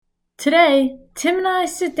Today, Tim and I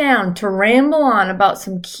sit down to ramble on about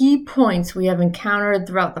some key points we have encountered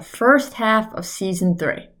throughout the first half of Season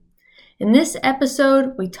 3. In this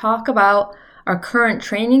episode, we talk about our current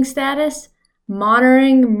training status,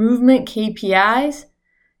 monitoring movement KPIs,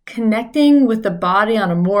 connecting with the body on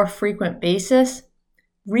a more frequent basis,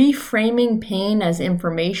 reframing pain as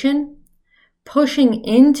information, pushing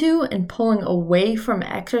into and pulling away from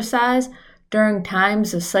exercise during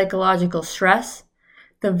times of psychological stress,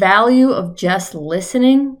 the value of just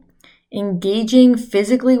listening, engaging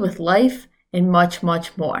physically with life, and much,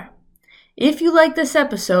 much more. If you like this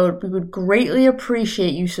episode, we would greatly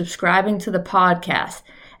appreciate you subscribing to the podcast,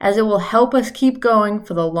 as it will help us keep going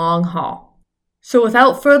for the long haul. So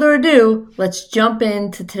without further ado, let's jump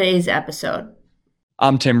into today's episode.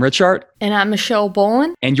 I'm Tim Richard. And I'm Michelle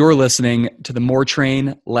Bolin. And you're listening to the More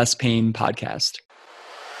Train, Less Pain podcast.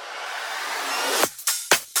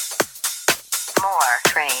 More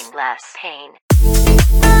train, less pain.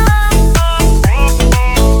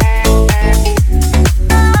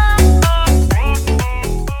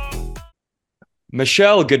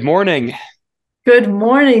 Michelle, good morning. Good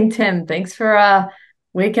morning, Tim. Thanks for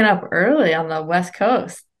waking up early on the West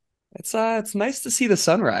Coast. It's nice to see the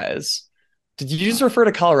sunrise. Did you just refer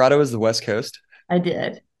to Colorado as the West Coast? I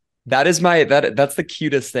did. That's the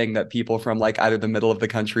cutest thing that people from like either the middle of the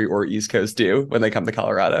country or East Coast do when they come to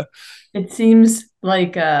Colorado. It seems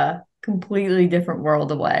like a completely different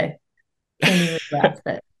world away. Can't even grasp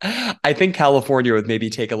it. I think California would maybe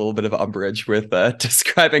take a little bit of umbrage with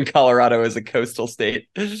describing Colorado as a coastal state.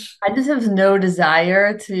 I just have no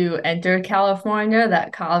desire to enter California.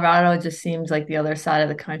 That Colorado just seems like the other side of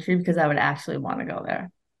the country because I would actually want to go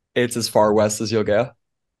there. It's as far west as you'll go.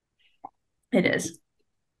 It is.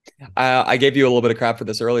 I gave you a little bit of crap for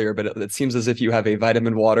this earlier, but it seems as if you have a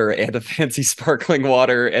vitamin water and a fancy sparkling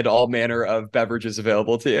water and all manner of beverages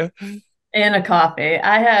available to you. And a coffee.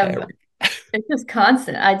 It's just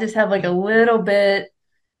constant. I just have like a little bit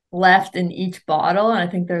left in each bottle. And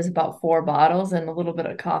I think there's about 4 bottles and a little bit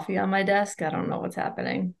of coffee on my desk. I don't know what's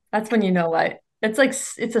happening. That's when you know what. It's like,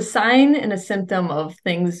 it's a sign and a symptom of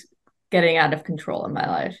things getting out of control in my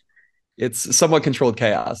life. It's somewhat controlled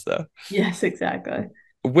chaos, though. Yes, exactly.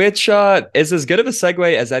 Which is as good of a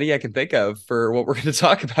segue as any I can think of for what we're going to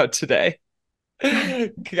talk about today.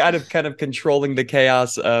 kind of controlling the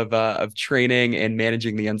chaos of training and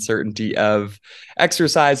managing the uncertainty of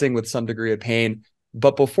exercising with some degree of pain.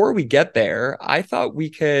 But before we get there, I thought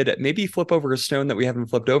we could maybe flip over a stone that we haven't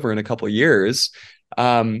flipped over in a couple of years.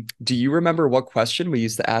 Do you remember what question we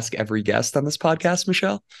used to ask every guest on this podcast,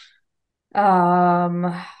 Michelle?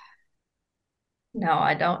 No,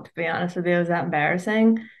 I don't, to be honest with you. Is that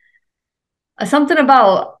embarrassing? Something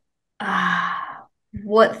about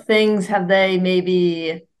what things have they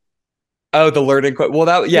maybe... Oh, the learning quote. Well,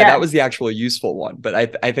 that was the actual useful one. But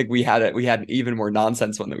I think we had an even more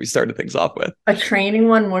nonsense one that we started things off with. A training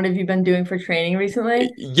one? What have you been doing for training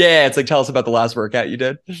recently? Yeah, it's like, tell us about the last workout you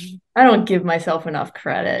did. I don't give myself enough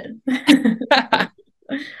credit.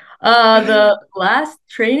 The last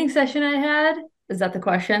training session I had, is that the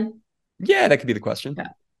question? Yeah, that could be the question. Yeah.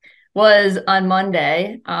 Was on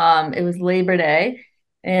Monday. It was Labor Day.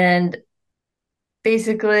 And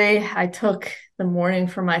basically, I took the morning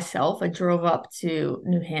for myself. I drove up to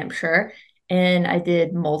New Hampshire and I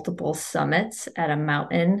did multiple summits at a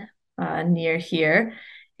mountain near here.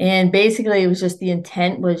 And basically, it was just the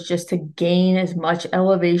intent was just to gain as much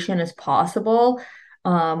elevation as possible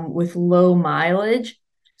with low mileage.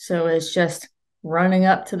 So it's just running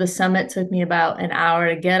up to the summit. Took me about an hour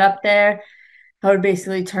to get up there. I would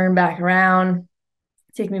basically turn back around.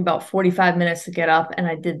 Take me about 45 minutes to get up, and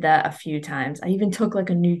I did that a few times. I even took like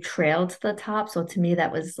a new trail to the top. So to me,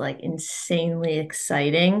 that was like insanely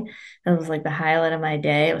exciting. That was like the highlight of my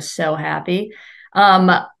day. I was so happy.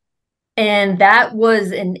 And that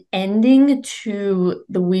was an ending to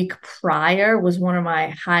the week prior, was one of my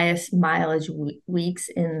highest mileage weeks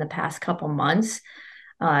in the past couple months.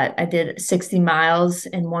 I did 60 miles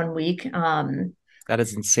in 1 week. That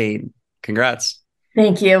is insane. Congrats.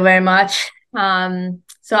 Thank you very much.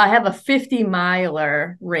 So I have a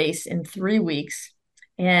 50-miler race in 3 weeks,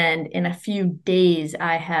 and in a few days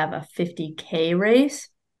I have a 50K race.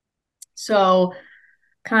 So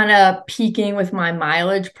kind of peaking with my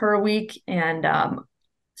mileage per week, and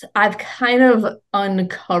so I've kind of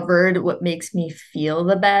uncovered what makes me feel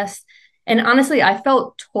the best. And honestly, I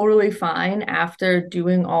felt totally fine after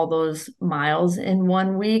doing all those miles in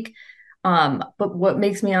 1 week. But what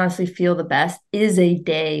makes me honestly feel the best is a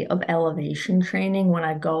day of elevation training when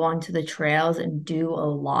I go onto the trails and do a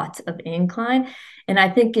lot of incline. And I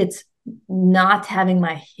think it's not having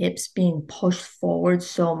my hips being pushed forward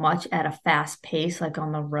so much at a fast pace, like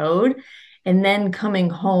on the road, and then coming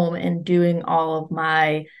home and doing all of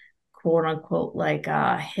my quote unquote like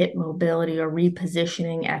hip mobility or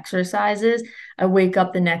repositioning exercises. I wake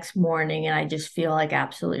up the next morning and I just feel like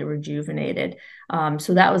absolutely rejuvenated.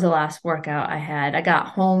 So that was the last workout I had. I got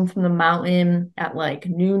home from the mountain at like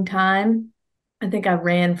noontime. I think I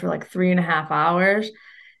ran for like 3.5 hours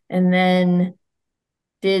and then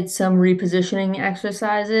did some repositioning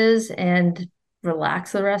exercises and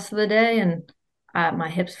relax the rest of the day. And my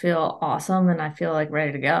hips feel awesome and I feel like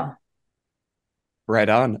ready to go. Right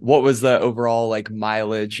on. What was the overall like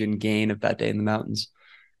mileage and gain of that day in the mountains?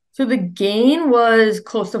 So the gain was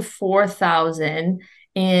close to 4,000.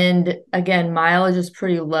 And again, mileage is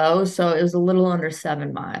pretty low. So it was a little under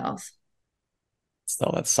 7 miles.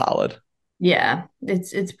 Still, that's solid. Yeah,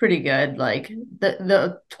 it's pretty good. Like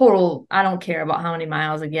the total, I don't care about how many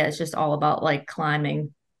miles I get. It's just all about like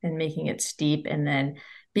climbing and making it steep and then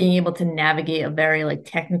being able to navigate a very like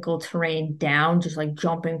technical terrain down, just like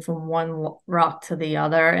jumping from one rock to the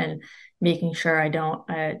other and making sure I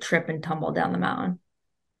don't trip and tumble down the mountain.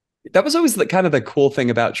 That was always the kind of the cool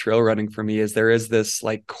thing about trail running for me is there is this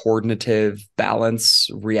like coordinative balance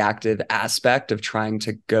reactive aspect of trying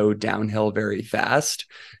to go downhill very fast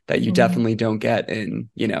that you Mhm. definitely don't get in,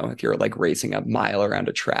 if you're like racing a mile around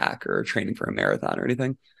a track or training for a marathon or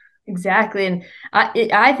anything. Exactly. And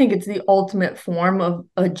I think it's the ultimate form of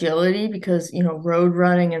agility because, road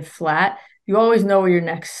running and flat, you always know where your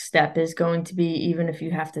next step is going to be, even if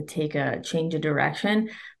you have to take a change of direction.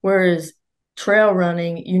 Whereas trail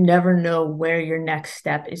running, you never know where your next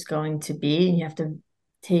step is going to be. And you have to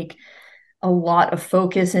take a lot of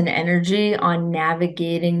focus and energy on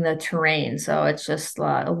navigating the terrain. So it's just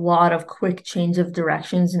a lot of quick change of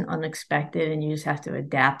directions and unexpected, and you just have to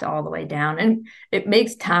adapt all the way down. And it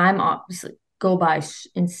makes time obviously go by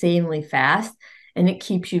insanely fast, and it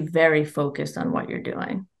keeps you very focused on what you're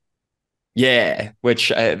doing. Yeah,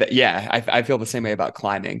 which I feel the same way about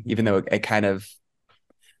climbing, even though it kind of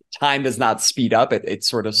time does not speed up, it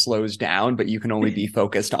sort of slows down, but you can only be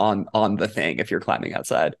focused on the thing if you're climbing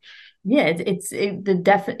outside. Yeah,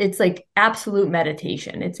 it's like absolute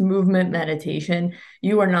meditation. It's movement meditation.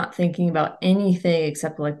 You are not thinking about anything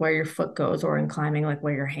except like where your foot goes or in climbing like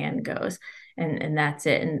where your hand goes. And that's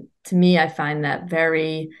it. And to me, I find that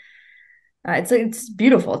very it's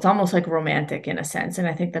beautiful. It's almost like romantic in a sense. And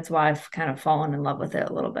I think that's why I've kind of fallen in love with it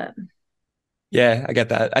a little bit. Yeah, I get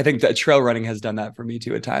that. I think that trail running has done that for me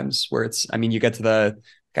too at times where I mean, you get to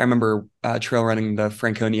I remember trail running the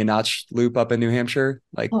Franconia Notch Loop up in New Hampshire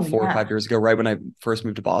like Oh 4 or 5 yeah. years ago, right when I first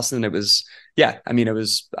moved to Boston. It was, yeah, I mean, it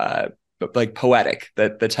was like poetic, the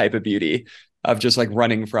type of beauty of just like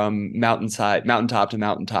running from mountaintop to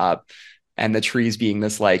mountaintop, and the trees being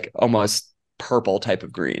this like almost purple type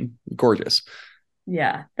of green. Gorgeous.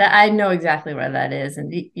 Yeah. That I know exactly where that is.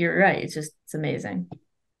 And you're right. It's amazing.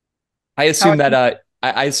 I How assume that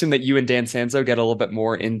I assume that you and Dan Sanzo get a little bit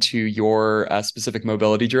more into your specific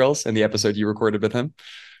mobility drills in the episode you recorded with him.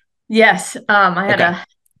 Yes, I had Okay. to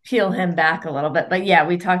peel him back a little bit, but yeah,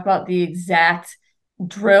 we talked about the exact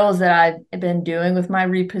drills that I've been doing with my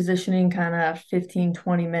repositioning kind of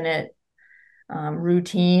 15-20 minute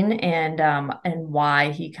routine and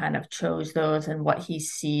why he kind of chose those and what he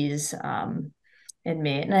sees in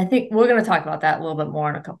me. And I think we're going to talk about that a little bit more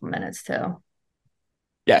in a couple minutes too.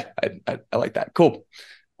 Yeah, I like that. Cool.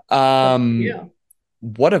 What about Um, you?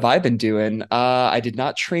 what have I been doing? I did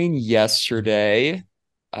not train yesterday,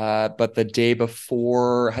 but the day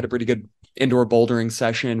before I had a pretty good indoor bouldering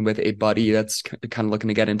session with a buddy that's kind of looking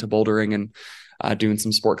to get into bouldering and doing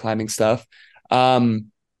some sport climbing stuff.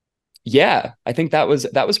 Um, Yeah, I think that was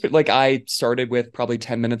like I started with probably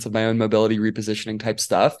 10 minutes of my own mobility repositioning type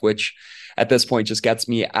stuff, which at this point just gets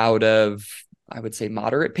me out of, I would say,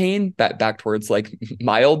 moderate pain, back towards like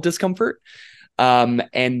mild discomfort. And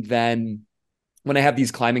then when I have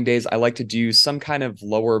these climbing days, I like to do some kind of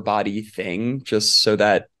lower body thing just so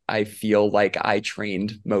that I feel like I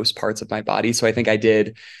trained most parts of my body. So I think I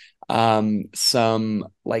did some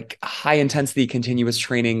like high intensity continuous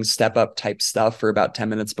training step up type stuff for about 10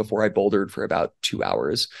 minutes before I bouldered for about 2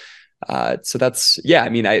 hours. So that's, yeah, I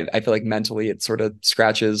mean, I feel like mentally it sort of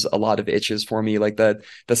scratches a lot of itches for me. Like the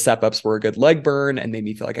step ups were a good leg burn and made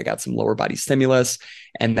me feel like I got some lower body stimulus.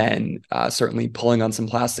 And then certainly pulling on some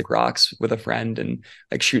plastic rocks with a friend and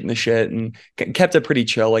like shooting the shit and kept it pretty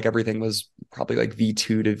chill. Like everything was probably like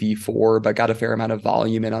V2 to V4, but got a fair amount of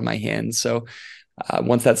volume in on my hands. So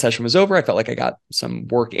once that session was over, I felt like I got some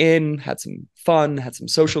work in, had some fun, had some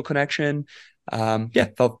social connection. Yeah,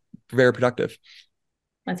 felt very productive.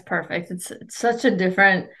 That's perfect. It's such a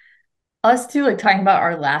different us two, like talking about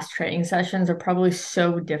our last training sessions are probably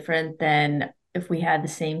so different than if we had the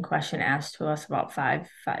same question asked to us about five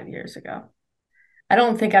years ago. I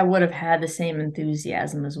don't think I would have had the same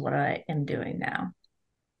enthusiasm as what I am doing now.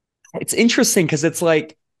 It's interesting because it's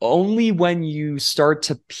like only when you start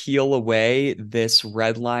to peel away this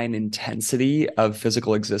red line intensity of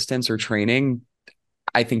physical existence or training,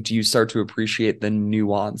 I think do you start to appreciate the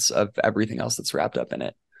nuance of everything else that's wrapped up in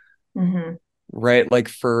it. Hmm. Right. Like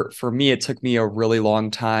for me, it took me a really long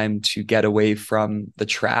time to get away from the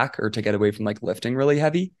track or to get away from like lifting really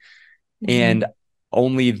heavy. And Hmm.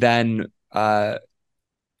 only then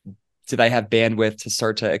did I have bandwidth to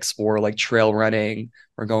start to explore like trail running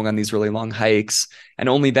or going on these really long hikes. And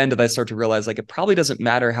only then did I start to realize like it probably doesn't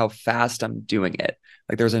matter how fast I'm doing it.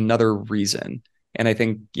 Like there's another reason. And I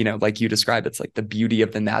think, like you described, it's like the beauty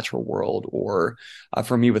of the natural world. Or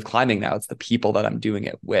for me with climbing now, it's the people that I'm doing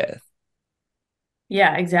it with.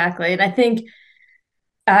 Yeah, exactly. And I think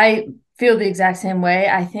I feel the exact same way.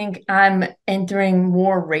 I think I'm entering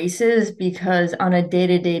more races because on a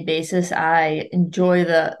day-to-day basis, I enjoy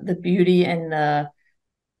the beauty and the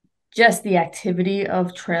just the activity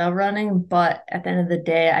of trail running. But at the end of the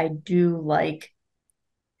day, I do like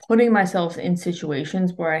putting myself in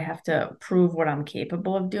situations where I have to prove what I'm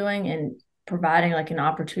capable of doing and providing like an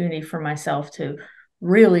opportunity for myself to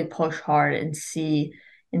really push hard and see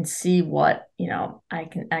what, I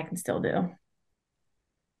can still do.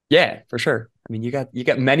 Yeah, for sure. I mean, you got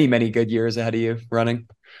many, many good years ahead of you running.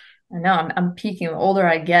 I know I'm peaking. The older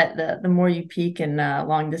I get, the more you peak in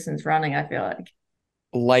long distance running, I feel like.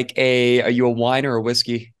 Like are you a wine or a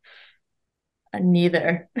whiskey?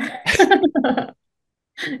 Neither.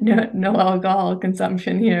 No alcohol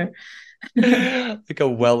consumption here. Like a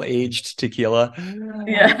well-aged tequila. I,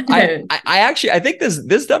 Yeah. I I actually I think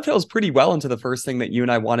this dovetails pretty well into the first thing that you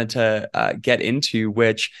and I wanted to get into,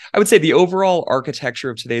 which I would say the overall architecture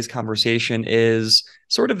of today's conversation is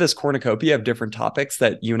sort of this cornucopia of different topics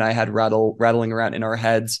that you and I had rattling around in our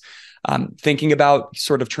heads, thinking about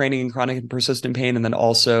sort of training in chronic and persistent pain, and then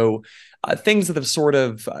also things that have sort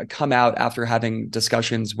of come out after having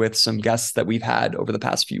discussions with some guests that we've had over the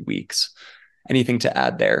past few weeks. Anything to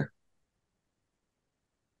add there?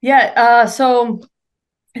 Yeah, so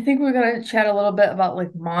I think we're gonna chat a little bit about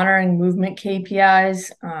like monitoring movement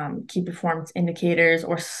KPIs, key performance indicators,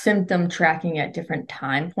 or symptom tracking at different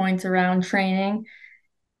time points around training.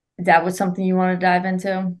 Is that was something you want to dive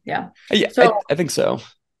into? Yeah. Yeah, So, I think so.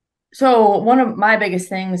 so one of my biggest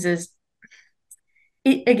things is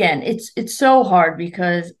again, it's so hard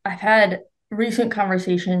because I've had recent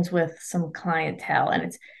conversations with some clientele,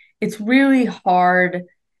 and it's really hard.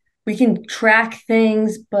 We can track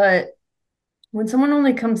things, but when someone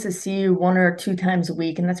only comes to see you one or two times a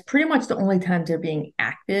week, and that's pretty much the only times they're being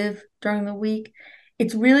active during the week,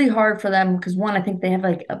 it's really hard for them because one, I think they have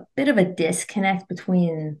like a bit of a disconnect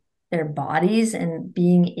between their bodies and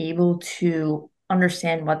being able to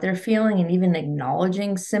understand what they're feeling and even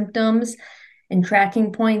acknowledging symptoms and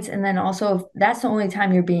tracking points. And then also, if that's the only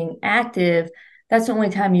time you're being active, that's the only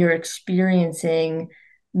time you're experiencing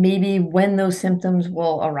maybe when those symptoms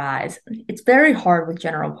will arise. It's very hard with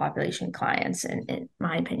general population clients, in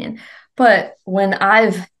my opinion. But when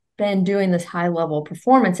I've been doing this high level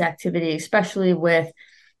performance activity, especially with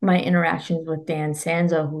my interactions with Dan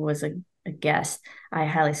Sanzo, who was a guest, I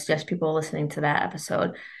highly suggest people listening to that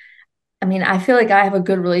episode. I mean, I feel like I have a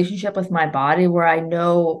good relationship with my body where I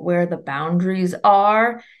know where the boundaries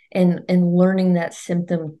are and learning that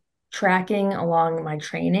symptom tracking along my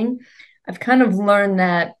training. I've kind of learned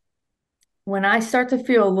that when I start to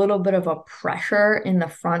feel a little bit of a pressure in the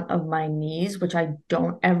front of my knees, which I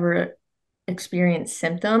don't ever experience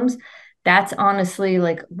symptoms, that's honestly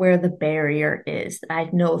like where the barrier is. I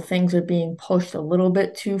know things are being pushed a little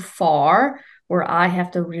bit too far where I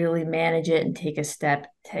have to really manage it and take a step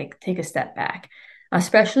back.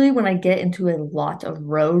 Especially when I get into a lot of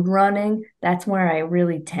road running, that's where I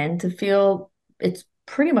really tend to feel it's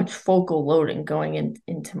pretty much focal loading going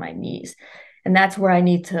into my knees. And that's where I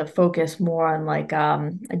need to focus more on like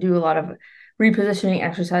I do a lot of repositioning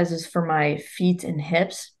exercises for my feet and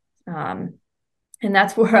hips. And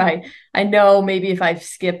that's where I know maybe if I've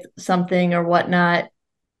skipped something or whatnot,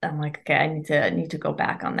 I'm like, okay, I need to go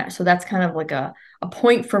back on that. So that's kind of like a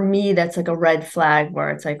point for me that's like a red flag where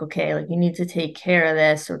it's like, okay, like you need to take care of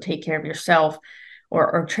this or take care of yourself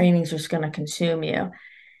or training's just gonna consume you.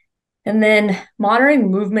 And then monitoring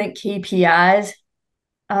movement KPIs.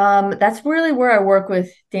 That's really where I work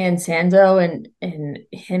with Dan Sanzo and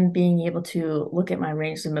him being able to look at my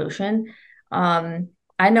range of motion.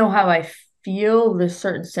 I know how I feel there's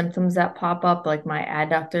certain symptoms that pop up, like my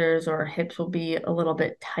adductors or hips will be a little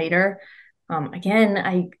bit tighter.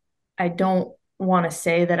 Again, I don't want to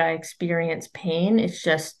say that I experience pain. It's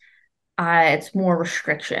just it's more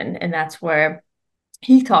restriction, and that's where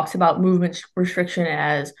he talks about movement restriction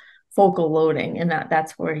as focal loading, and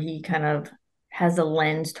that's where he kind of has a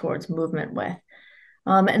lens towards movement with.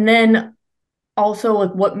 And then also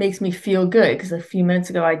like what makes me feel good, because a few minutes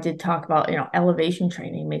ago I did talk about, elevation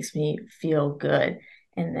training makes me feel good,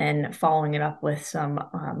 and then following it up with some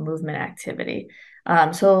movement activity.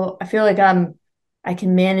 So I feel like I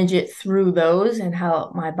can manage it through those and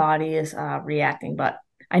how my body is reacting, but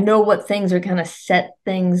I know what things are going to set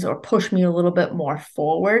things or push me a little bit more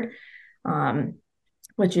forward, um,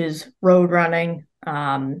 which is road running.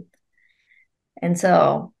 And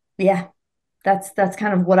so, yeah, that's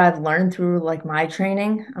kind of what I've learned through like my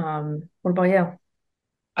training. What about you?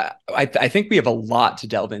 I think we have a lot to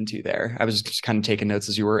delve into there. I was just kind of taking notes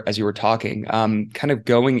as you were talking, kind of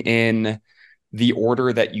going in the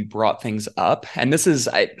order that you brought things up. And this is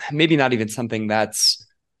maybe not even something that's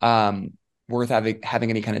worth having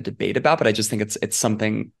any kind of debate about, but I just think it's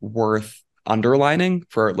something worth underlining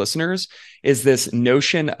for our listeners, is this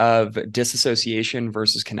notion of disassociation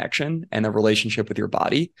versus connection and the relationship with your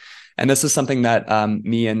body. And this is something that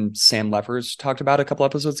me and Sam Leffers talked about a couple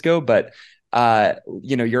episodes ago, but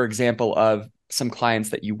your example of some clients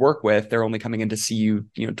that you work with, they're only coming in to see you,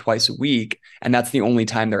 twice a week, and that's the only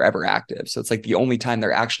time they're ever active. So it's like the only time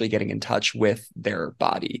they're actually getting in touch with their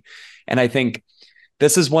body. And I think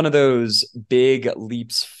this is one of those big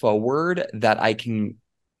leaps forward that I can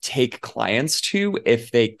take clients to if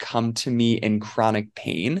they come to me in chronic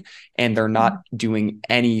pain and they're not doing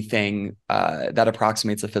anything that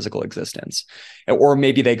approximates a physical existence. Or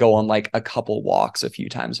maybe they go on like a couple walks a few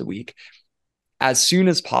times a week. As soon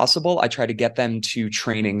as possible, I try to get them to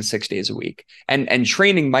training 6 days a week. And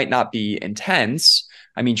training might not be intense.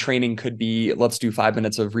 I mean, training could be, let's do 5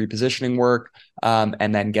 minutes of repositioning work,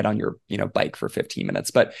 and then get on your, bike for 15 minutes.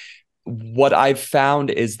 But what I've found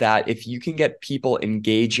is that if you can get people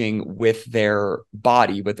engaging with their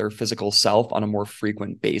body, with their physical self on a more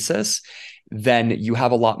frequent basis, then you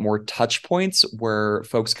have a lot more touch points where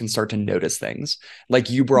folks can start to notice things. Like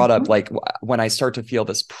you brought up, like when I start to feel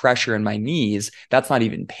this pressure in my knees, that's not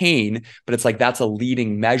even pain, but it's like that's a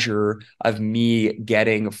leading measure of me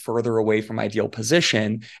getting further away from ideal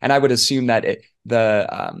position. And I would assume that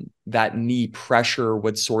that knee pressure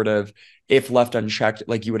would sort of, if left unchecked,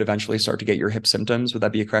 like you would eventually start to get your hip symptoms. Would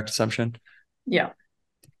that be a correct assumption? Yeah.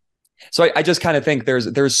 So I just kind of think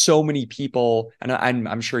there's so many people, and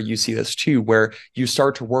I'm sure you see this too, where you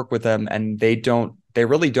start to work with them and they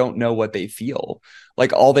really don't know what they feel.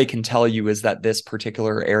 Like all they can tell you is that this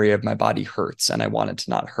particular area of my body hurts and I want it to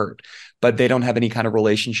not hurt, but they don't have any kind of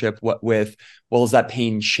relationship with, well, is that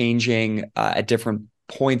pain changing at different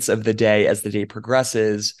points of the day as the day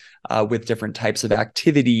progresses, with different types of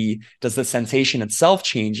activity? Does the sensation itself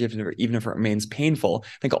change even if it remains painful?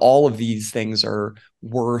 I think all of these things are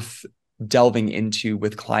worth delving into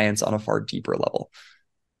with clients on a far deeper level.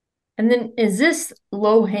 And then is this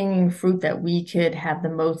low-hanging fruit that we could have the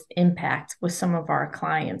most impact with some of our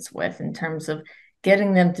clients with, in terms of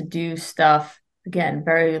getting them to do stuff, again,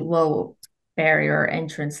 very low barrier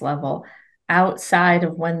entrance level, outside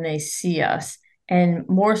of when they see us, and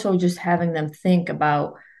more so just having them think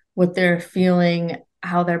about what they're feeling,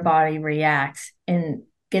 how their body reacts, and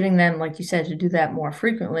getting them, like you said, to do that more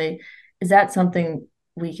frequently? Is that something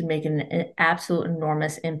we can make an absolute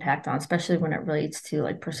enormous impact on, especially when it relates to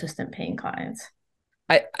like persistent pain clients?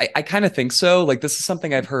 I kind of think so. Like this is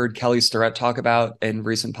something I've heard Kelly Starrett talk about in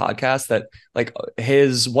recent podcasts, that like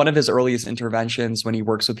one of his earliest interventions when he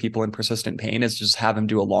works with people in persistent pain is just have him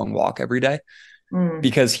do a long walk every day.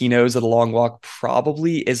 Because he knows that a long walk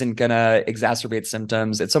probably isn't going to exacerbate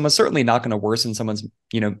symptoms. It's almost certainly not going to worsen someone's,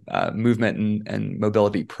 movement and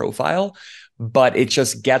mobility profile, but it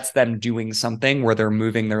just gets them doing something where they're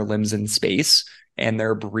moving their limbs in space and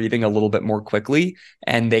they're breathing a little bit more quickly,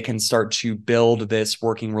 and they can start to build this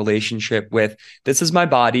working relationship with, this is my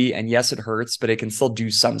body, and yes, it hurts, but it can still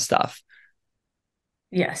do some stuff.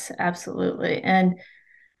 Yes, absolutely. And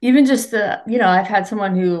even just I've had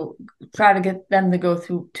someone who try to get them to go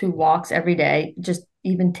through 2 walks every day, just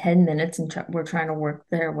even 10 minutes, and we're trying to work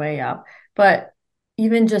their way up. But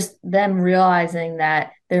even just them realizing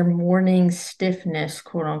that their morning stiffness,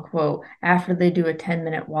 quote unquote, after they do a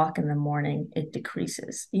 10-minute walk in the morning, it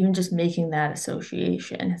decreases. Even just making that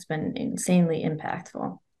association has been insanely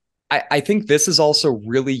impactful. I think this is also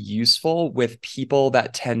really useful with people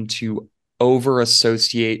that tend to over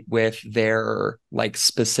associate with their like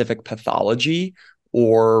specific pathology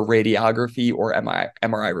or radiography or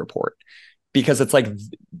MRI report, because it's like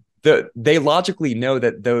they logically know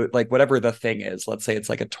that like whatever the thing is, let's say it's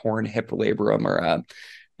like a torn hip labrum or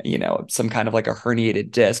some kind of like a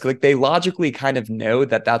herniated disc, like they logically kind of know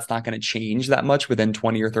that that's not going to change that much within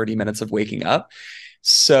 20 or 30 minutes of waking up.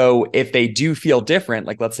 So if they do feel different,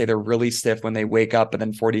 like let's say they're really stiff when they wake up, and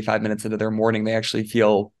then 45 minutes into their morning, they actually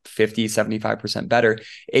feel 50, 75% better.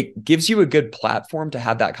 It gives you a good platform to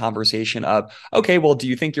have that conversation of, okay, well, do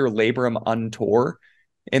you think your labrum untore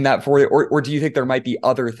in that for you? Or do you think there might be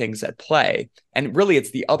other things at play? And really, it's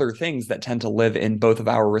the other things that tend to live in both of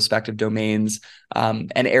our respective domains,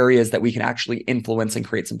 and areas that we can actually influence and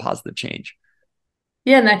create some positive change.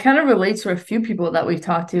 Yeah, and that kind of relates to a few people that we've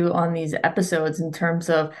talked to on these episodes in terms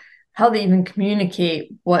of how they even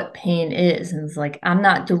communicate what pain is. And it's like, I'm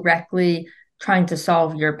not directly trying to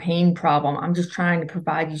solve your pain problem. I'm just trying to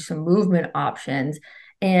provide you some movement options.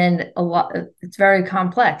 And it's very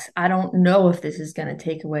complex. I don't know if this is going to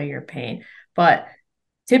take away your pain, but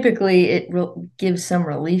typically gives some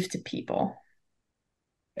relief to people.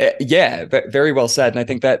 Yeah, very well said. And I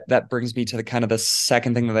think that that brings me to the kind of the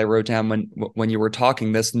second thing that I wrote down when you were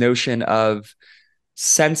talking, this notion of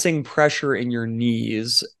sensing pressure in your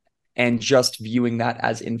knees and just viewing that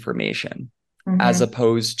as information, as Mm-hmm.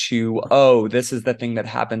 opposed to, oh, this is the thing that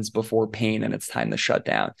happens before pain and it's time to shut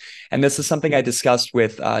down. And this is something I discussed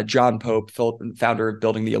with John Pope, founder of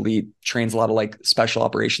Building the Elite, trains a lot of like special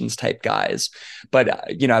operations type guys. But,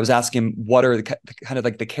 I was asking him, what are the kind of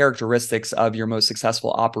like the characteristics of your most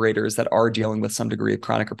successful operators that are dealing with some degree of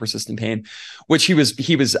chronic or persistent pain, which he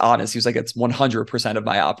was honest. He was like, it's 100% of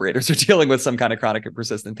my operators are dealing with some kind of chronic or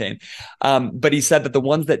persistent pain. But he said that the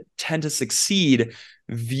ones that tend to succeed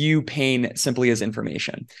view pain simply as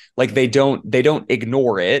information. Like they don't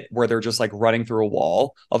ignore it where they're just like running through a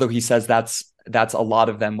wall. Although he says that's a lot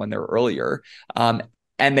of them when they're earlier.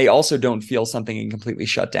 And they also don't feel something and completely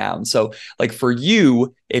shut down. So like for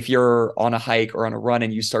you, if you're on a hike or on a run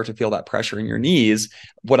and you start to feel that pressure in your knees,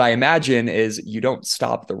 what I imagine is you don't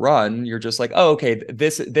stop the run. You're just like, oh, okay,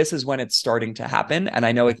 this is when it's starting to happen. And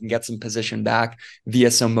I know I can get some position back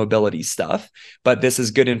via some mobility stuff, but this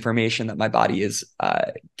is good information that my body is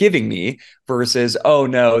giving me versus, oh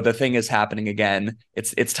no, the thing is happening again.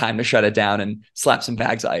 It's time to shut it down and slap some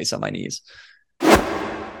bags of ice on my knees.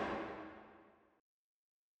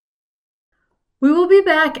 We will be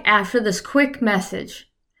back after this quick message.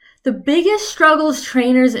 The biggest struggles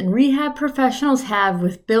trainers and rehab professionals have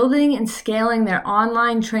with building and scaling their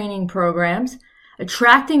online training programs,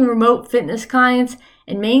 attracting remote fitness clients,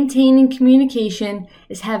 and maintaining communication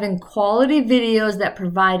is having quality videos that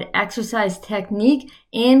provide exercise technique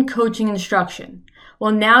and coaching instruction.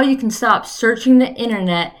 Well, now you can stop searching the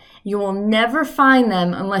internet. You will never find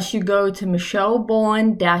them unless you go to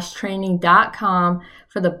michellebolin-training.com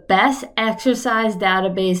for the best exercise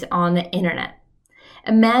database on the internet.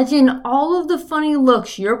 Imagine all of the funny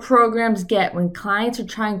looks your programs get when clients are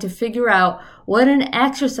trying to figure out what an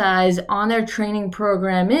exercise on their training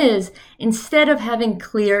program is instead of having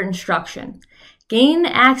clear instruction. Gain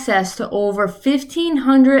access to over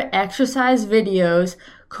 1,500 exercise videos,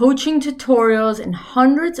 coaching tutorials, and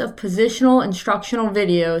hundreds of positional instructional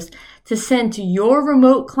videos to send to your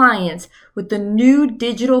remote clients with the new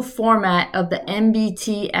digital format of the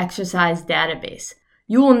MBT exercise database.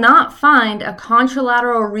 You will not find a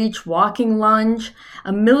contralateral reach walking lunge,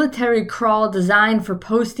 a military crawl designed for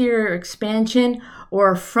posterior expansion,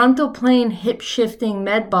 or a frontal plane hip shifting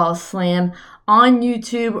med ball slam on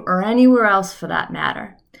YouTube or anywhere else for that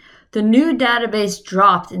matter. The new database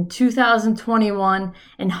dropped in 2021,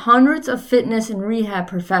 and hundreds of fitness and rehab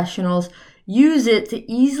professionals use it to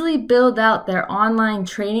easily build out their online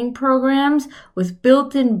training programs with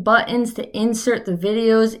built-in buttons to insert the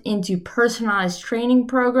videos into personalized training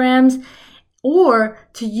programs, or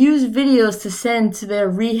to use videos to send to their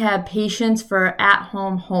rehab patients for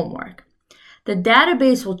at-home homework. The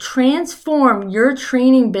database will transform your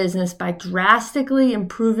training business by drastically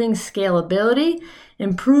improving scalability,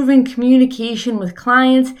 improving communication with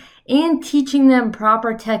clients, and teaching them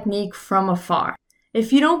proper technique from afar.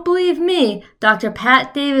 If you don't believe me, Dr.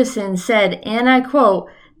 Pat Davison said, and I quote,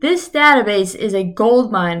 "This database is a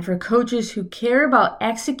goldmine for coaches who care about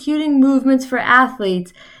executing movements for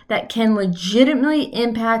athletes that can legitimately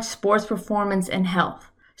impact sports performance and health."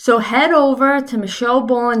 So head over to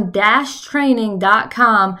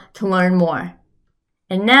michellebolin-training.com to learn more.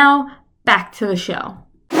 And now, back to the show.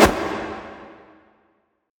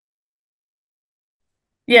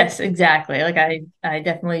 Yes, exactly. Like I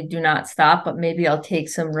definitely do not stop, but maybe I'll take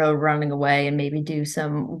some road running away and maybe do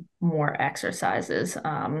some more exercises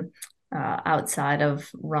outside of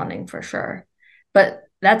running for sure. But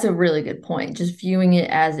that's a really good point. Just viewing it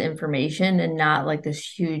as information and not like this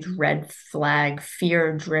huge red flag,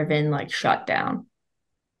 fear driven like shutdown.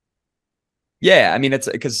 Yeah, I mean, it's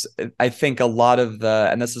because I think a lot of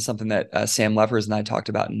and this is something that Sam Levers and I talked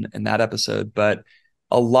about in that episode, but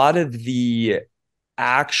a lot of the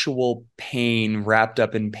actual pain wrapped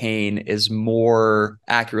up in pain is more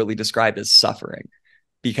accurately described as suffering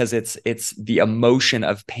because it's the emotion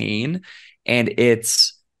of pain, and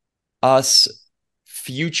it's us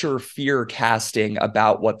future fear casting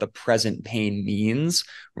about what the present pain means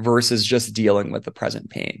versus just dealing with the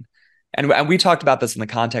present pain. And we talked about this in the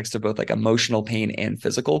context of both like emotional pain and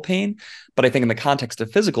physical pain. But I think in the context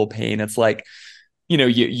of physical pain, it's like,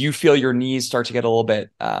 you feel your knees start to get a little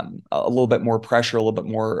bit more pressure, a little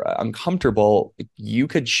bit more uncomfortable. You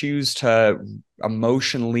could choose to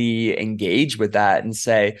emotionally engage with that and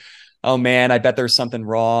say, oh man, I bet there's something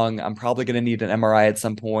wrong. I'm probably going to need an MRI at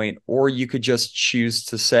some point. Or you could just choose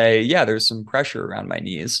to say, yeah, there's some pressure around my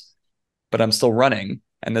knees, but I'm still running.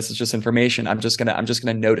 And this is just information. I'm just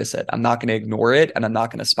gonna notice it. I'm not gonna ignore it, and I'm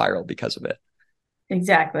not gonna spiral because of it.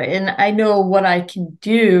 Exactly. And I know what I can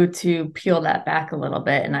do to peel that back a little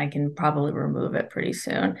bit, and I can probably remove it pretty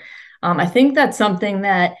soon. I think that's something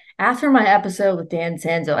that after my episode with Dan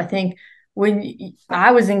Sanzo, I think when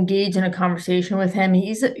I was engaged in a conversation with him,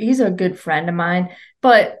 he's a good friend of mine.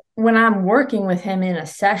 But when I'm working with him in a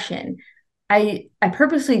session, I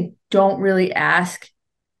purposely don't really ask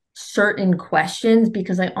certain questions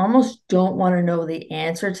because I almost don't want to know the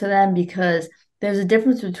answer to them, because there's a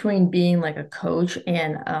difference between being like a coach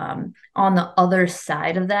and on the other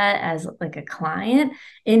side of that as like a client.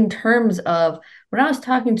 In terms of when I was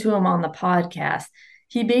talking to him on the podcast,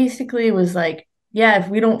 he basically was like, yeah, if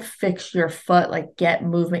we don't fix your foot, like get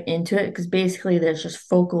movement into it, because basically there's just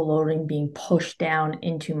focal loading being pushed down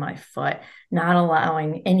into my foot, not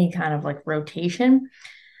allowing any kind of like rotation.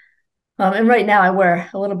 And right now I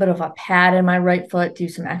wear a little bit of a pad in my right foot, do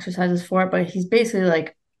some exercises for it. But he's basically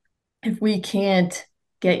like, if we can't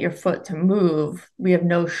get your foot to move, we have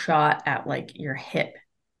no shot at like your hip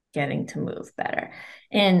getting to move better.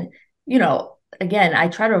 And, again, I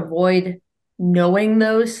try to avoid knowing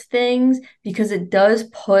those things because it does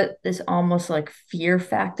put this almost like fear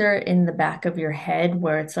factor in the back of your head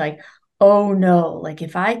where it's like, oh no, like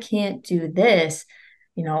if I can't do this,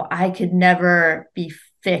 I could never be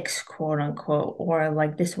fixed, quote unquote, or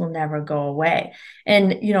like this will never go away.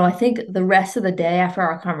 And, I think the rest of the day after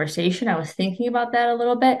our conversation, I was thinking about that a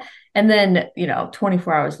little bit. And then,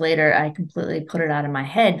 24 hours later, I completely put it out of my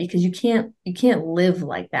head because you can't live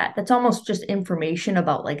like that. That's almost just information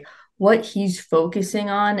about like what he's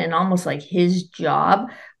focusing on and almost like his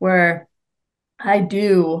job, where I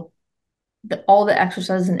do all the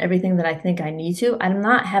exercises and everything that I think I need to. I'm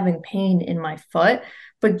not having pain in my foot,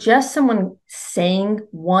 but just someone saying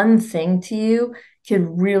one thing to you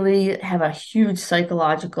could really have a huge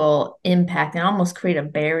psychological impact and almost create a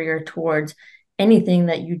barrier towards anything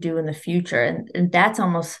that you do in the future. And that's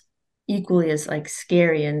almost equally as like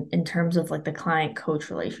scary in terms of like the client coach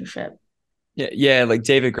relationship. Yeah, yeah. Like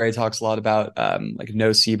David Gray talks a lot about like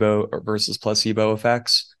nocebo versus placebo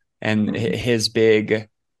effects, and Mhm.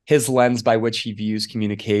 his lens by which he views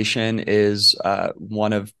communication is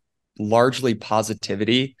one of largely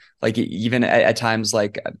positivity, like even at times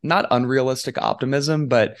like not unrealistic optimism,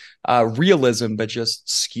 but realism, but just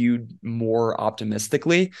skewed more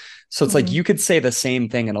optimistically. So it's like Mhm. you could say the same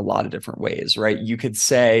thing in a lot of different ways, right? You could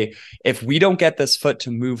say, if we don't get this foot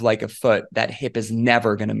to move like a foot, that hip is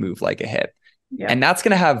never going to move like a hip. And Yep. that's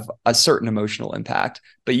going to have a certain emotional impact.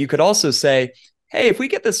 But you could also say, hey, if we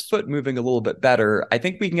get this foot moving a little bit better, I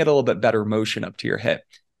think we can get a little bit better motion up to your hip.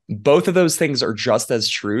 Both of those things are just as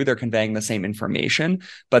true. They're conveying the same information,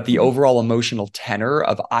 but the Mhm. overall emotional tenor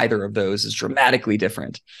of either of those is dramatically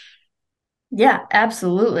different. Yeah,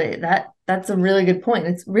 absolutely. That's a really good point.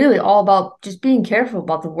 It's really all about just being careful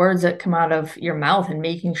about the words that come out of your mouth and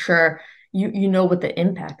making sure you know what the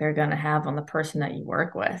impact they're going to have on the person that you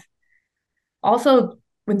work with. Also,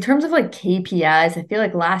 in terms of like KPIs, I feel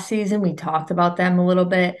like last season we talked about them a little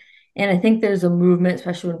bit. And I think there's a movement,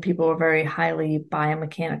 especially when people are very highly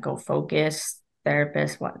biomechanical focused,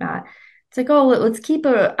 therapists, whatnot. It's like, oh, let's keep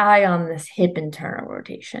an eye on this hip internal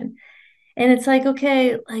rotation. And it's like,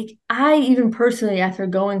 okay, like I even personally, after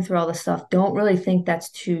going through all this stuff, don't really think that's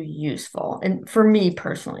too useful. And for me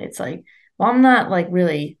personally, it's like, well, I'm not like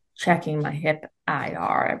really checking my hip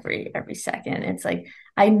IR every second. It's like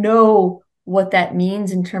I know what that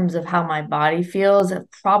means in terms of how my body feels,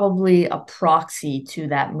 probably a proxy to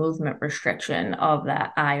that movement restriction of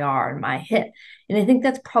that IR in my hip. And I think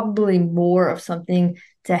that's probably more of something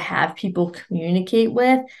to have people communicate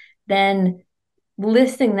with than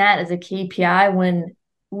listing that as a KPI when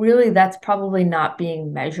really that's probably not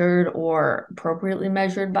being measured or appropriately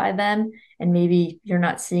measured by them. And maybe you're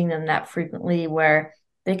not seeing them that frequently where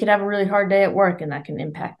they could have a really hard day at work and that can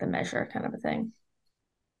impact the measure kind of a thing.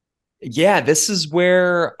 Yeah, this is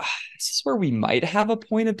where we might have a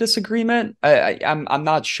point of disagreement. I'm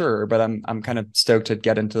not sure, but I'm kind of stoked to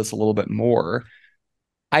get into this a little bit more.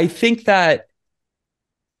 I think that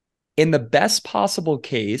in the best possible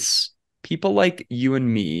case, people like you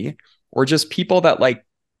and me, or just people that like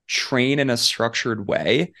train in a structured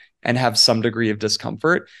way and have some degree of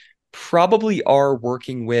discomfort, probably are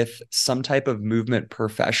working with some type of movement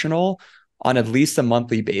professional on at least a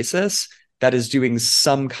monthly basis that is doing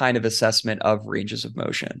some kind of assessment of ranges of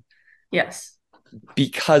motion. Yes.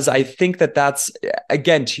 Because I think that that's,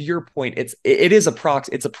 again, to your point, it's a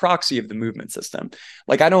proxy of the movement system.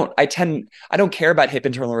 Like I don't care about hip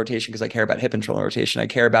internal rotation because I care about hip internal rotation. I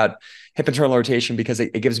care about hip internal rotation because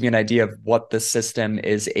it gives me an idea of what the system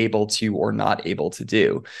is able to or not able to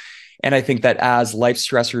do. And I think that as life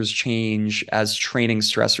stressors change, as training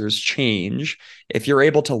stressors change, if you're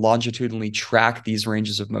able to longitudinally track these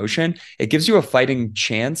ranges of motion, it gives you a fighting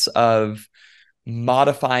chance of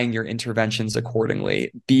modifying your interventions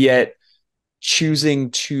accordingly, be it choosing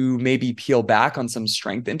to maybe peel back on some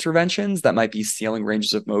strength interventions that might be stealing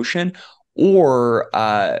ranges of motion, or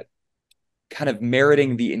kind of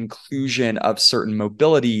meriting the inclusion of certain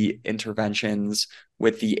mobility interventions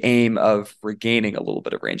with the aim of regaining a little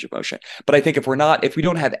bit of range of motion. But I think if we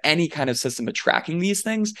don't have any kind of system of tracking these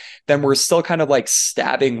things, then we're still kind of like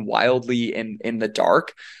stabbing wildly in the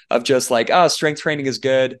dark of just like, oh, strength training is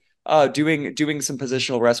good. Doing some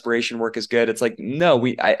positional respiration work is good. It's like, no,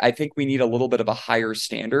 I think we need a little bit of a higher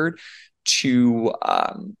standard to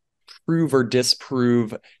prove or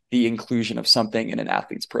disprove the inclusion of something in an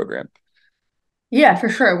athlete's program. Yeah, for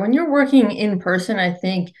sure. When you're working in person, I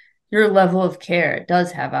think your level of care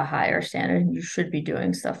does have a higher standard. You should be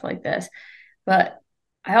doing stuff like this. But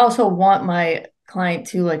I also want my client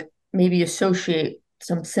to like maybe associate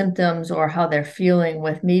some symptoms or how they're feeling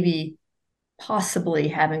with maybe possibly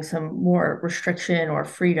having some more restriction or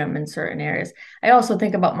freedom in certain areas. I also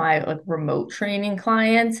think about my like remote training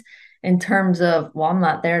clients in terms of, well, I'm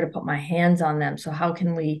not there to put my hands on them. So how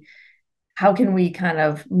can we kind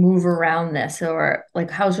of move around this? Or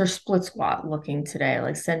like, how's your split squat looking today?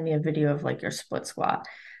 Like, send me a video of like your split squat,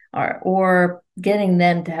 or getting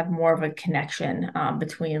them to have more of a connection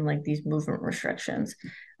between like these movement restrictions.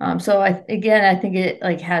 So I think it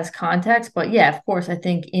like has context, but yeah, of course, I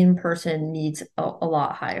think in person needs a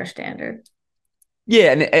lot higher standard.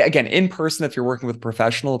 Yeah, and again, in person, if you're working with a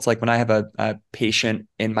professional, it's like when I have a patient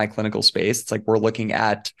in my clinical space, it's like we're looking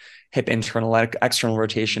at hip internal, external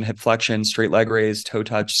rotation, hip flexion, straight leg raise, toe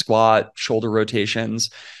touch, squat, shoulder rotations.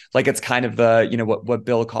 Like it's kind of what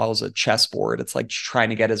Bill calls a chessboard. It's like trying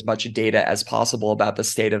to get as much data as possible about the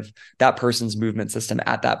state of that person's movement system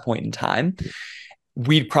at that point in time.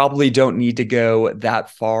 We probably don't need to go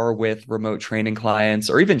that far with remote training clients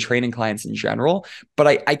or even training clients in general.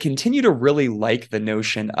 But I continue to really like the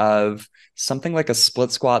notion of something like a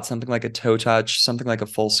split squat, something like a toe touch, something like a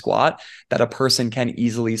full squat that a person can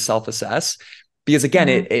easily self-assess. Because again,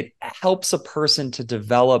 Mhm. it helps a person to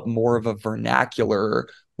develop more of a vernacular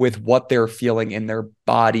with what they're feeling in their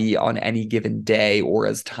body on any given day or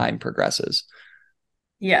as time progresses.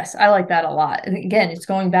 Yes, I like that a lot. And again, it's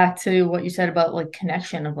going back to what you said about like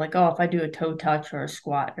connection of like, oh, if I do a toe touch or a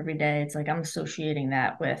squat every day, it's like I'm associating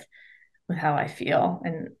that with how I feel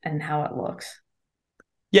and how it looks.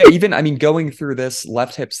 Yeah, even I mean, going through this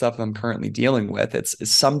left hip stuff I'm currently dealing with, it's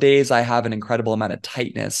some days I have an incredible amount of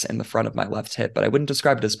tightness in the front of my left hip, but I wouldn't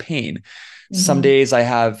describe it as pain. Some Hmm. days I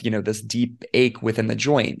have, this deep ache within the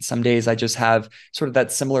joint. Some days I just have sort of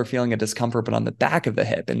that similar feeling of discomfort, but on the back of the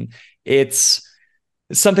hip. And it's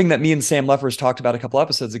something that me and Sam Leffers talked about a couple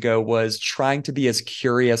episodes ago was trying to be as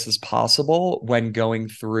curious as possible when going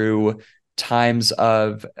through times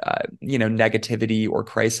of negativity or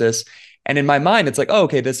crisis. And in my mind, it's like, oh,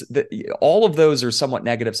 okay, all of those are somewhat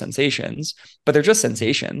negative sensations, but they're just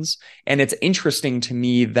sensations. And it's interesting to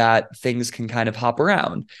me that things can kind of hop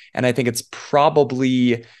around. And I think it's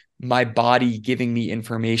probably my body giving me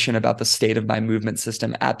information about the state of my movement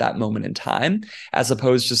system at that moment in time, as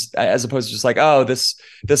opposed to just like, oh, this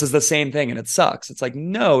is the same thing and it sucks. It's like,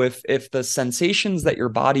 no, if the sensations that your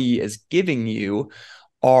body is giving you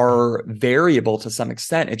are variable to some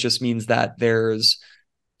extent, it just means that there's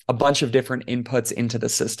a bunch of different inputs into the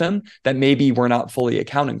system that maybe we're not fully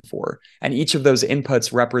accounting for. And each of those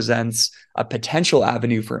inputs represents a potential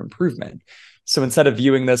avenue for improvement. So instead of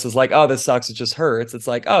viewing this as like, oh, this sucks, it just hurts, it's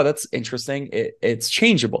like, oh, that's interesting. It's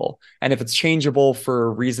changeable. And if it's changeable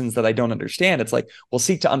for reasons that I don't understand, it's like, we'll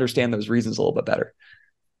seek to understand those reasons a little bit better.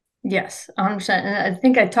 Yes, 100%. And I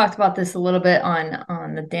think I talked about this a little bit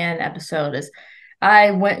on the Dan episode is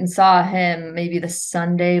I went and saw him maybe the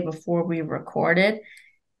Sunday before we recorded,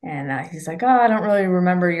 and he's like, "Oh, I don't really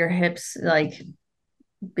remember your hips like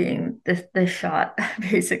being this shot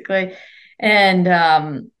basically." And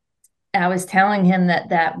I was telling him that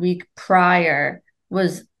that week prior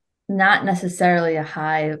was not necessarily a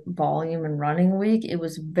high volume and running week. It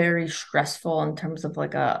was very stressful in terms of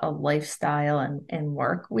like a lifestyle and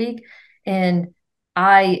work week. And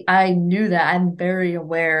I knew that I'm very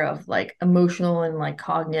aware of like emotional and like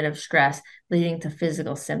cognitive stress leading to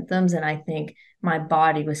physical symptoms. And I think my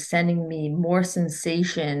body was sending me more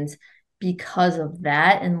sensations because of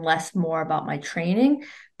that and less more about my training.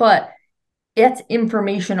 But it's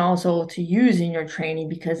information also to use in your training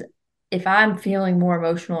because if I'm feeling more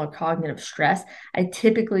emotional or cognitive stress, I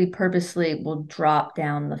typically purposely will drop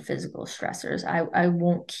down the physical stressors. I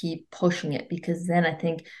won't keep pushing it because then I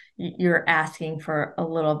think you're asking for a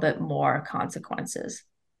little bit more consequences.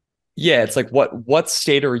 Yeah, it's like what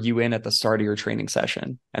state are you in at the start of your training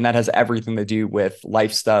session? And that has everything to do with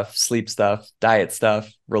life stuff, sleep stuff, diet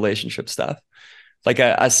stuff, relationship stuff. Like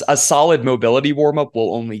a solid mobility warm up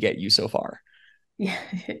will only get you so far. Yeah,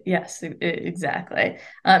 yes, exactly.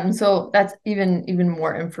 So that's even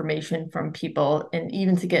more information from people, and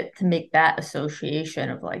even to get to make that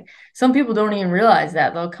association of like some people don't even realize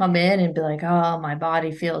that they'll come in and be like, "Oh, my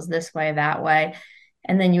body feels this way, that way,"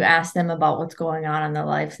 and then you ask them about what's going on in their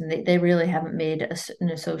lives, and they really haven't made an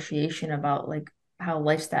association about like how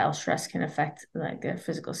lifestyle stress can affect like their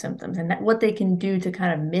physical symptoms and what they can do to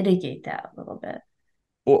kind of mitigate that a little bit.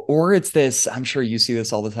 Or it's this, I'm sure you see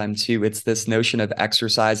this all the time too. It's this notion of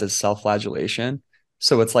exercise as self-flagellation.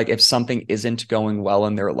 So it's like if something isn't going well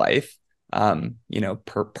in their life,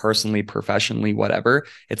 personally, professionally, whatever,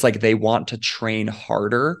 it's like they want to train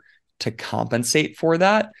harder to compensate for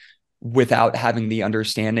that without having the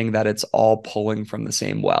understanding that it's all pulling from the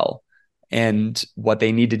same well. And what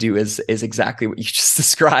they need to do is exactly what you just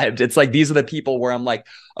described. It's like these are the people where I'm like,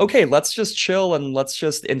 okay, let's just chill and let's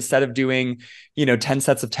just instead of doing 10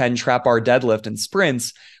 sets of 10 trap bar deadlift and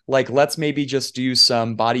sprints, like let's maybe just do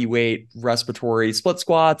some body weight respiratory split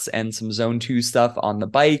squats and some zone 2 stuff on the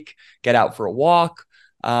bike, get out for a walk.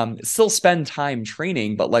 Still spend time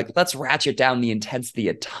training, but like let's ratchet down the intensity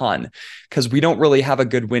a ton because we don't really have a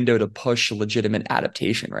good window to push legitimate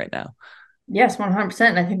adaptation right now. Yes, 100%.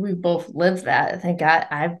 And I think we've both lived that. I think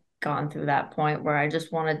I've gone through that point where I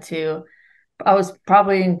just wanted to, I was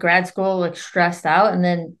probably in grad school, like stressed out, and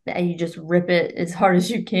then you just rip it as hard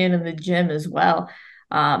as you can in the gym as well.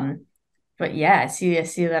 Um, but yeah, I see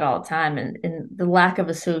that all the time. And the lack of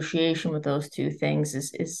association with those two things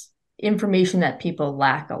is information that people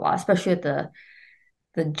lack a lot, especially at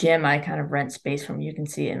the gym I kind of rent space from. You can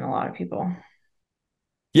see it in a lot of people.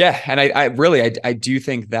 Yeah, and I really I do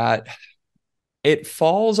think that it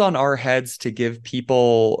falls on our heads to give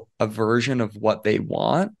people a version of what they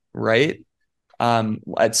want, right?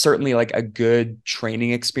 It's certainly like a good training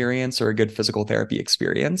experience or a good physical therapy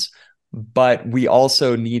experience, but we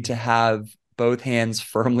also need to have both hands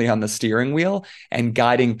firmly on the steering wheel and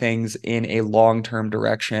guiding things in a long-term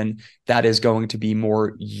direction that is going to be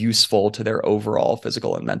more useful to their overall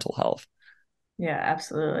physical and mental health. Yeah,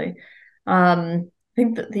 absolutely. I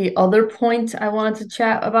think that the other point I wanted to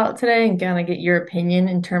chat about today and kind of get your opinion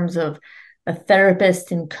in terms of a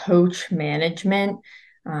therapist and coach management,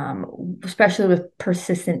 especially with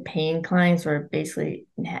persistent pain clients or basically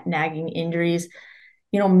nagging injuries,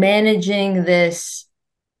 managing this,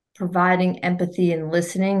 providing empathy and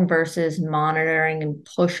listening versus monitoring and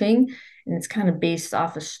pushing. And it's kind of based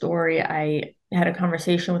off a story. I had a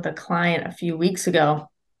conversation with a client a few weeks ago.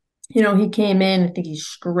 He came in, I think he's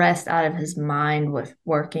stressed out of his mind with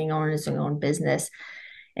working on his own business.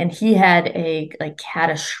 And he had a like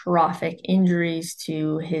catastrophic injuries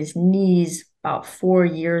to his knees about 4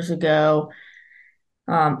 years ago.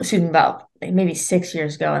 Excuse me, about maybe 6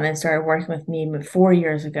 years ago, and then started working with me 4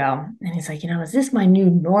 years ago. And he's like, is this my new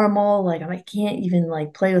normal? Like, I can't even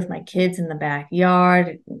like play with my kids in the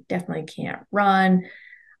backyard. Definitely can't run.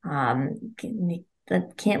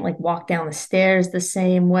 Can't like walk down the stairs the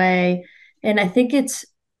same way. And I think it's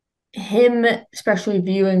him, especially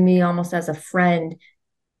viewing me almost as a friend,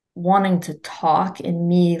 wanting to talk and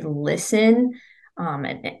me listen,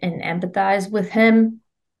 and empathize with him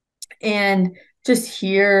and just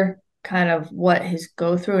hear. kind of what his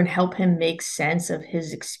go through and help him make sense of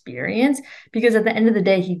his experience. Because at the end of the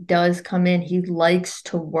day, he does come in, he likes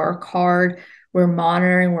to work hard. We're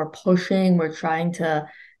monitoring, we're pushing, we're trying to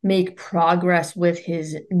make progress with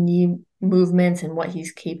his knee movements and what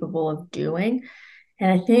he's capable of doing.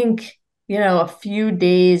 And I think, a few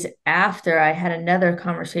days after I had another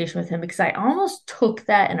conversation with him because I almost took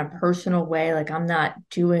that in a personal way, like I'm not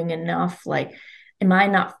doing enough. Like, am I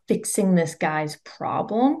not fixing this guy's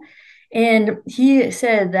problem? And he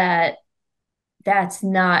said that that's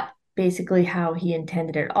not basically how he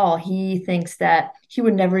intended it at all. He thinks that he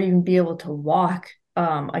would never even be able to walk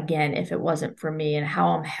again if it wasn't for me and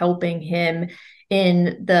how I'm helping him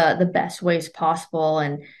in the best ways possible.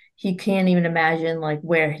 And he can't even imagine like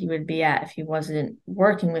where he would be at if he wasn't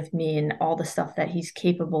working with me and all the stuff that he's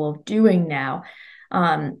capable of doing now.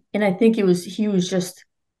 And I think he was just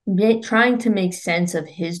trying to make sense of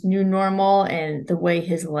his new normal and the way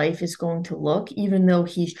his life is going to look, even though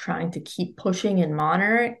he's trying to keep pushing and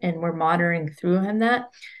monitor, and we're monitoring through him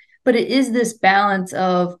that. But it is this balance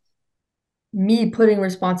of me putting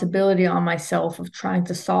responsibility on myself of trying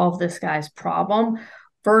to solve this guy's problem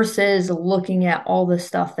versus looking at all the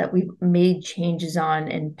stuff that we've made changes on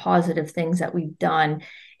and positive things that we've done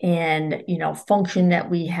and function that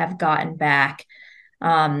we have gotten back.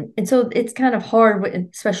 And so it's kind of hard,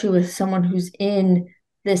 especially with someone who's in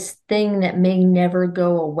this thing that may never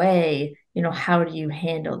go away. How do you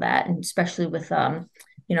handle that? And especially with, a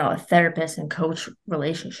therapist and coach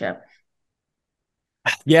relationship.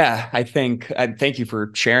 Yeah, I think, thank you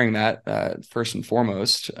for sharing that, first and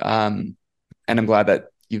foremost. And I'm glad that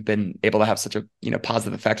you've been able to have such a,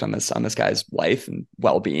 positive effect on this guy's life and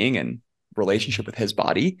well-being and relationship with his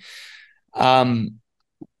body. Um,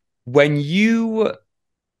 when you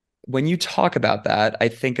when you talk about that, I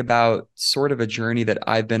think about sort of a journey that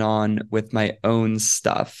I've been on with my own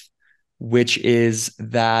stuff, which is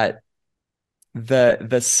that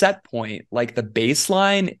the set point, like the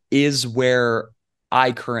baseline, is where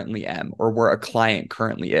I currently am or where a client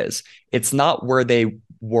currently is. It's not where they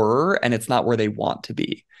were and it's not where they want to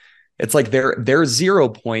be. It's like their 0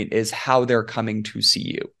 point is how they're coming to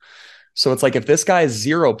see you. So it's like if this guy's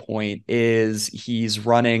 0 point is he's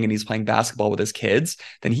running and he's playing basketball with his kids,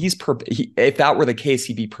 then if that were the case,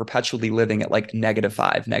 he'd be perpetually living at like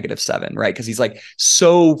 -5, -7, right? Because he's like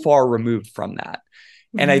so far removed from that.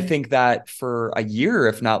 And I Mhm. think that for a year,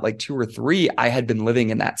 if not like 2 or 3, I had been living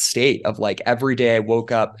in that state of like every day I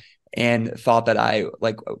woke up and thought that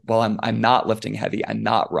well, I'm not lifting heavy, I'm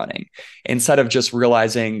not running, instead of just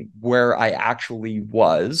realizing where I actually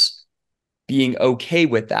was, being okay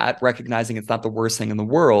with that, recognizing it's not the worst thing in the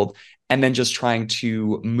world, and then just trying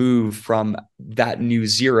to move from that new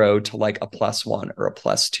 0 to like a +1 or a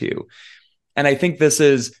 +2. And I think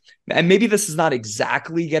and maybe this is not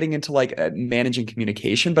exactly getting into like managing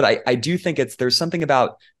communication, but I do think there's something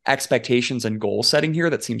about expectations and goal setting here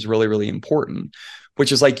that seems really, really important,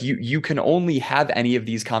 which is like you can only have any of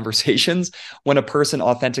these conversations when a person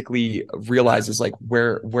authentically realizes like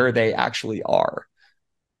where they actually are.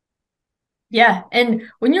 Yeah. And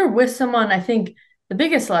when you're with someone, I think the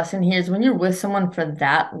biggest lesson here is when you're with someone for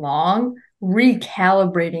that long,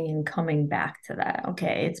 recalibrating and coming back to that.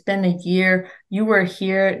 Okay, it's been a year. You were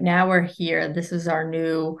here. Now we're here. This is our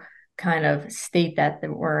new kind of state that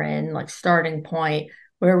we're in, like starting point.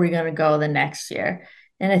 Where are we going to go the next year?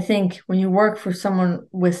 And I think when you work for someone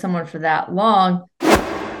with someone for that long,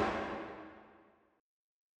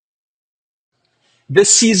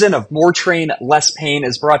 This season of More Train, Less Pain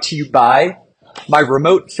is brought to you by my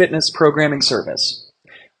remote fitness programming service.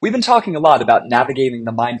 We've been talking a lot about navigating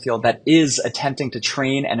the minefield that is attempting to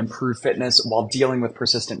train and improve fitness while dealing with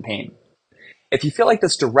persistent pain. If you feel like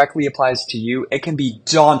this directly applies to you, it can be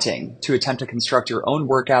daunting to attempt to construct your own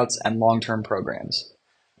workouts and long-term programs.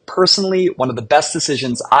 Personally, one of the best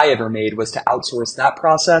decisions I ever made was to outsource that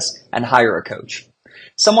process and hire a coach.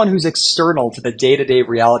 Someone who's external to the day-to-day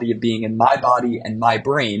reality of being in my body and my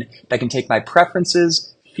brain that can take my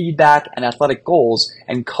preferences, feedback, and athletic goals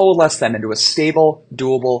and coalesce them into a stable,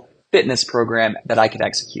 doable fitness program that I could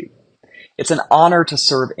execute. It's an honor to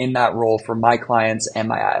serve in that role for my clients and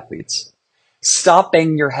my athletes. Stop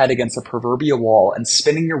banging your head against the proverbial wall and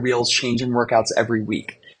spinning your wheels changing workouts every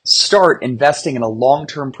week. Start investing in a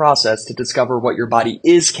long-term process to discover what your body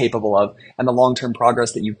is capable of and the long-term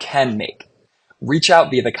progress that you can make. Reach out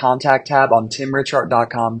via the contact tab on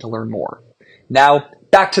timrichart.com to learn more. Now,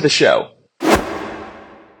 back to the show.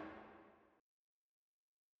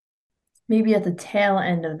 maybe at the tail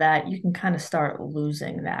end of that, you can kind of start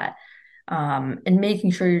losing that and making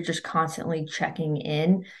sure you're just constantly checking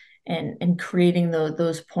in and creating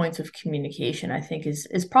those points of communication, I think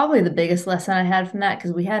is probably the biggest lesson I had from that,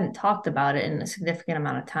 because we hadn't talked about it in a significant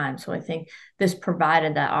amount of time. So I think this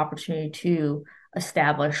provided that opportunity to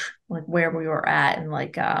establish like where we were at and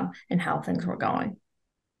like and how things were going.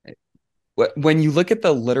 When you look at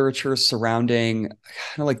the literature surrounding kind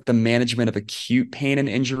of like the management of acute pain and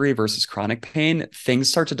injury versus chronic pain, things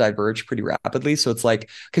start to diverge pretty rapidly. So it's like,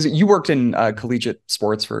 because you worked in collegiate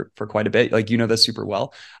sports for quite a bit, like you know this super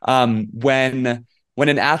well. When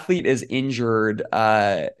an athlete is injured,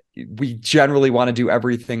 we generally want to do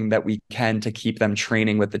everything that we can to keep them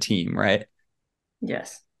training with the team, right?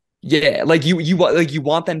 Yes. Yeah, like you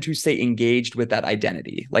want them to stay engaged with that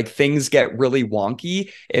identity. Like things get really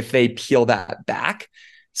wonky if they peel that back.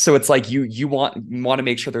 So it's like you want to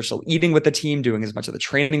make sure they're still eating with the team, doing as much of the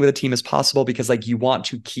training with the team as possible, because like you want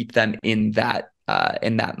to keep them in that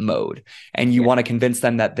mode, and you Yeah. want to convince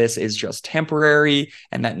them that this is just temporary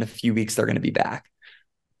and that in a few weeks they're going to be back.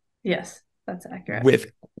 Yes, that's accurate.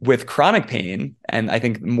 With chronic pain, and I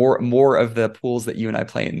think more of the pools that you and I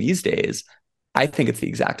play in these days, I think it's the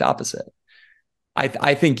exact opposite.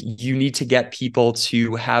 I think you need to get people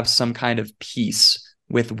to have some kind of peace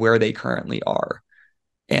with where they currently are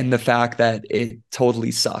and the fact that it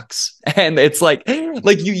totally sucks. And it's like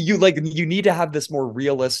you need to have this more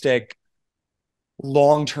realistic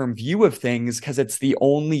long-term view of things, because it's the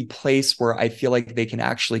only place where I feel like they can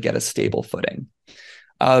actually get a stable footing.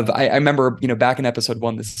 I remember, back in episode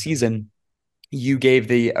 1 this season, you gave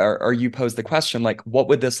or you posed the question, like, what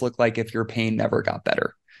would this look like if your pain never got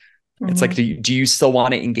better? It's like, Mm-hmm. do you still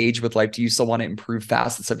want to engage with life? Do you still want to improve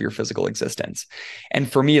facets of your physical existence? And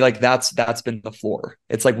for me, like that's been the floor.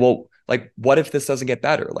 It's like, well, like, what if this doesn't get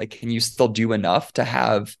better? Like, can you still do enough to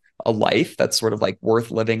have a life that's sort of like worth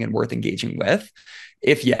living and worth engaging with?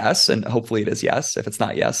 If yes, and hopefully it is yes. If it's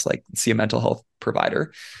not yes, like see a mental health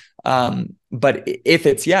provider. But if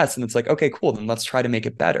it's yes, and it's like, okay, cool, then let's try to make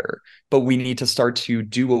it better. But we need to start to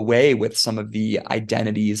do away with some of the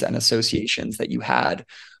identities and associations that you had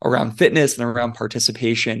around fitness and around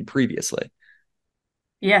participation previously.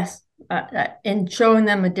 Yes, and showing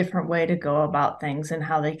them a different way to go about things and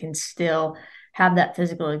how they can still have that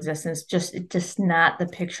physical existence, just not the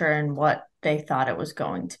picture and what they thought it was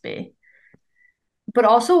going to be. But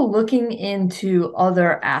also looking into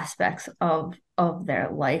other aspects of their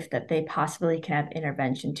life that they possibly can have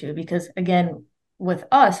intervention to. Because again, with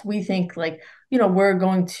us, we think like, we're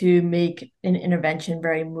going to make an intervention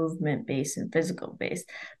very movement based and physical based.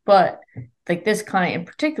 But like this client in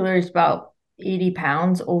particular is about 80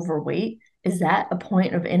 pounds overweight. Is that a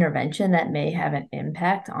point of intervention that may have an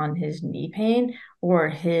impact on his knee pain or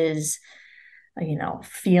his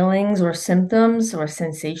feelings or symptoms or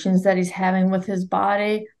sensations that he's having with his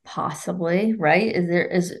body? Possibly, right?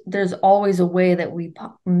 There's always a way that we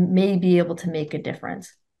may be able to make a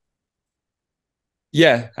difference.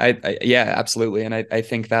 Yeah, yeah, absolutely. And I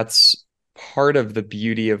think that's part of the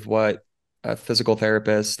beauty of what a physical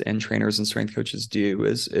therapist and trainers and strength coaches do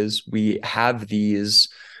is we have these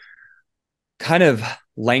kind of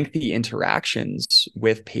lengthy interactions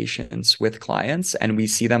with patients, with clients, and we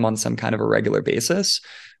see them on some kind of a regular basis.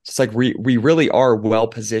 It's like we really are well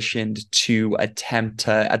positioned to attempt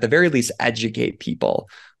to, at the very least, educate people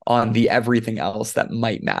on the everything else that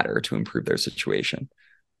might matter to improve their situation.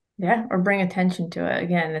 Yeah, or bring attention to it.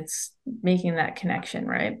 Again, it's making that connection,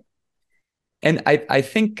 right? And I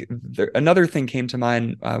think another thing came to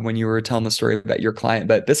mind when you were telling the story about your client,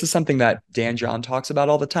 but this is something that Dan John talks about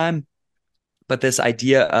all the time. But this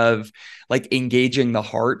idea of like engaging the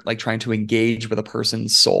heart, like trying to engage with a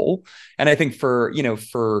person's soul. And I think for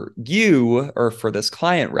you, or for this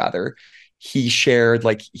client rather, he shared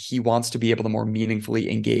like he wants to be able to more meaningfully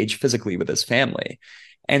engage physically with his family.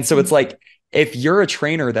 And so it's Mhm. like, if you're a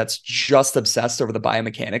trainer that's just obsessed over the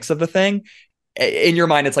biomechanics of the thing, in your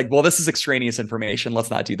mind, it's like, well, this is extraneous information. Let's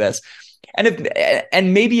not do this.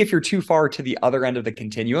 And maybe if you're too far to the other end of the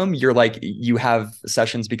continuum, you're like, you have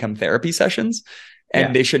sessions become therapy sessions, and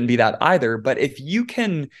Yeah. they shouldn't be that either. But if you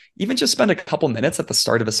can even just spend a couple minutes at the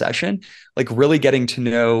start of a session, like really getting to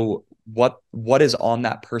know what is on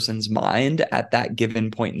that person's mind at that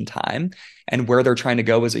given point in time, and where they're trying to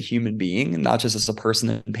go as a human being, and not just as a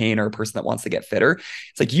person in pain or a person that wants to get fitter,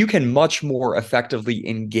 it's like you can much more effectively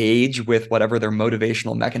engage with whatever their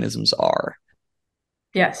motivational mechanisms are.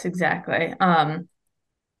 Yes, exactly.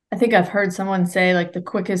 I think I've heard someone say like the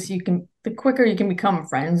quicker you can become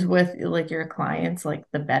friends with like your clients, like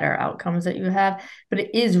the better outcomes that you have. But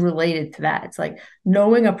it is related to that. It's like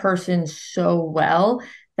knowing a person so well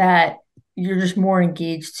that you're just more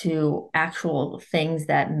engaged to actual things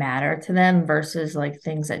that matter to them versus like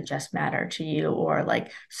things that just matter to you or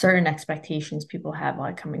like certain expectations people have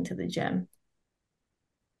like coming to the gym.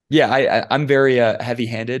 Yeah, I'm very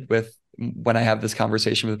heavy-handed with when I have this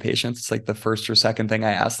conversation with patients. It's like the first or second thing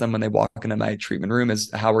I ask them when they walk into my treatment room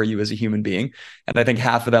is, "How are you as a human being?" And I think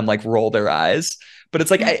half of them like roll their eyes. But it's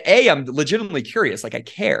like, I'm legitimately curious. Like I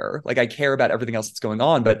care about everything else that's going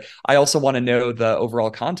on, but I also want to know the overall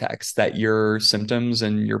context that your symptoms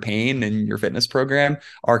and your pain and your fitness program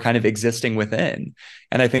are kind of existing within.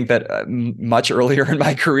 And I think that much earlier in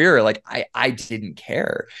my career, like I didn't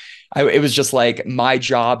care. It was just like my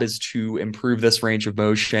job is to improve this range of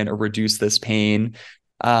motion or reduce this pain.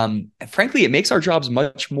 Frankly, it makes our jobs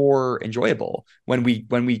much more enjoyable when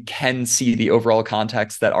we can see the overall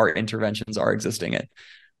context that our interventions are existing in.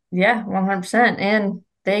 Yeah, 100%. And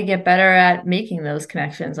they get better at making those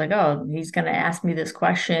connections. Like, oh, he's going to ask me this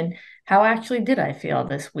question. How actually did I feel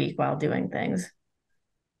this week while doing things?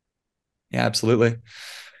 Yeah, absolutely.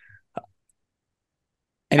 All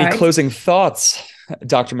Any right. closing thoughts,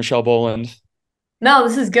 Dr. Michelle Boland? No,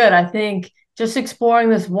 this is good. I think just exploring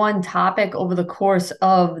this one topic over the course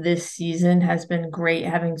of this season has been great,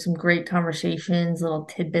 having some great conversations, little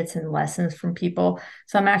tidbits and lessons from people.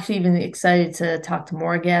 So I'm actually even excited to talk to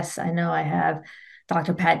more guests. I know I have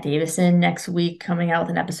Dr. Pat Davison next week coming out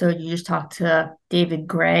with an episode. You just talked to David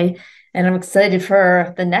Gray, and I'm excited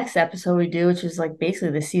for the next episode we do, which is like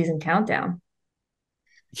basically the season countdown.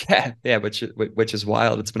 Yeah, which is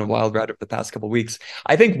wild. It's been a wild ride over the past couple of weeks.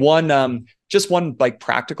 I think one just one like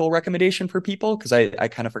practical recommendation for people, because I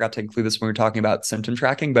kind of forgot to include this when we were talking about symptom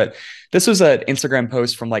tracking, but this was an Instagram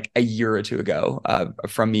post from like a year or two ago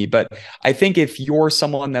from me. But I think if you're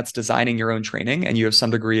someone that's designing your own training and you have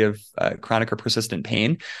some degree of chronic or persistent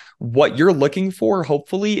pain, what you're looking for,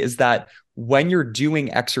 hopefully, is that when you're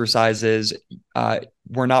doing exercises,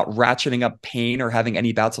 we're not ratcheting up pain or having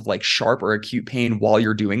any bouts of like sharp or acute pain while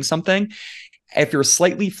you're doing something. If you're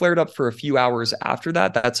slightly flared up for a few hours after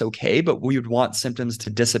that, that's okay. But we would want symptoms to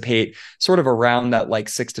dissipate sort of around that like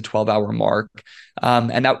 6 to 12 hour mark.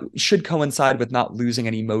 And that should coincide with not losing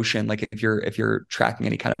any motion, like if you're tracking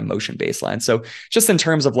any kind of motion baseline. So just in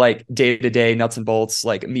terms of like day-to-day nuts and bolts,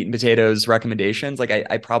 like meat and potatoes recommendations, like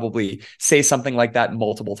I probably say something like that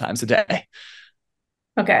multiple times a day.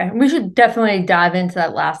 Okay, we should definitely dive into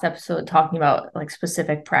that last episode talking about like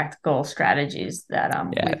specific practical strategies that Yeah,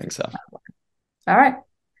 I we've. think so. All right. All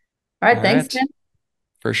right, All thanks, right. Tim.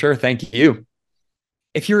 For sure. Thank you.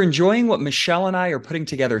 If you're enjoying what Michelle and I are putting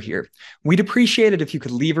together here, we'd appreciate it if you could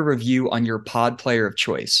leave a review on your pod player of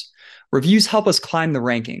choice. Reviews help us climb the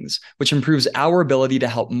rankings, which improves our ability to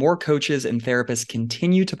help more coaches and therapists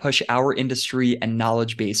continue to push our industry and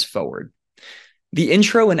knowledge base forward. The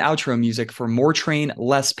intro and outro music for More Train,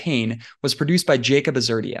 Less Pain was produced by Jacob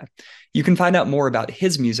Azurdia. You can find out more about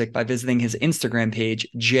his music by visiting his Instagram page,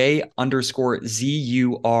 J_ZURDIA.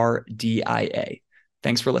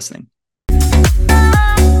 Thanks for listening.